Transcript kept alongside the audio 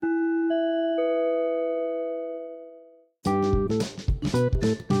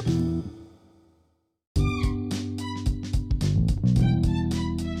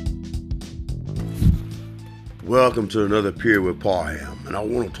Welcome to another period with Parham, and I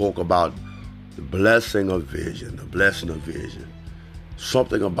want to talk about the blessing of vision, the blessing of vision.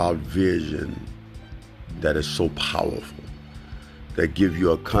 Something about vision that is so powerful, that gives you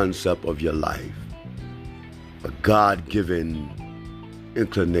a concept of your life, a God-given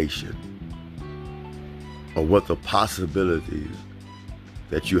inclination of what the possibilities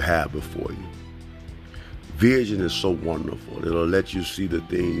that you have before you. Vision is so wonderful. It'll let you see the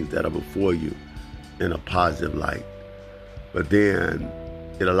things that are before you in a positive light, but then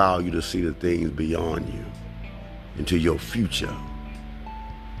it allows you to see the things beyond you, into your future,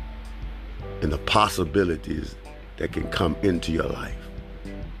 and the possibilities that can come into your life.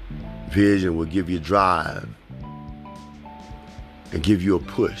 Vision will give you drive and give you a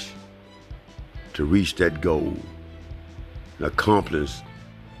push to reach that goal and accomplish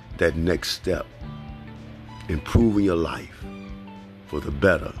that next step, improving your life for the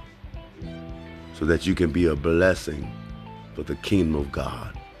better, so that you can be a blessing for the kingdom of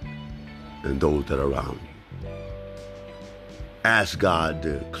God and those that are around you. Ask God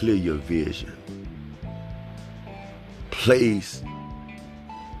to clear your vision. Place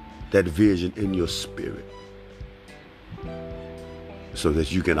that vision in your spirit so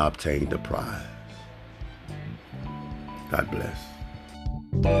that you can obtain the prize. God bless.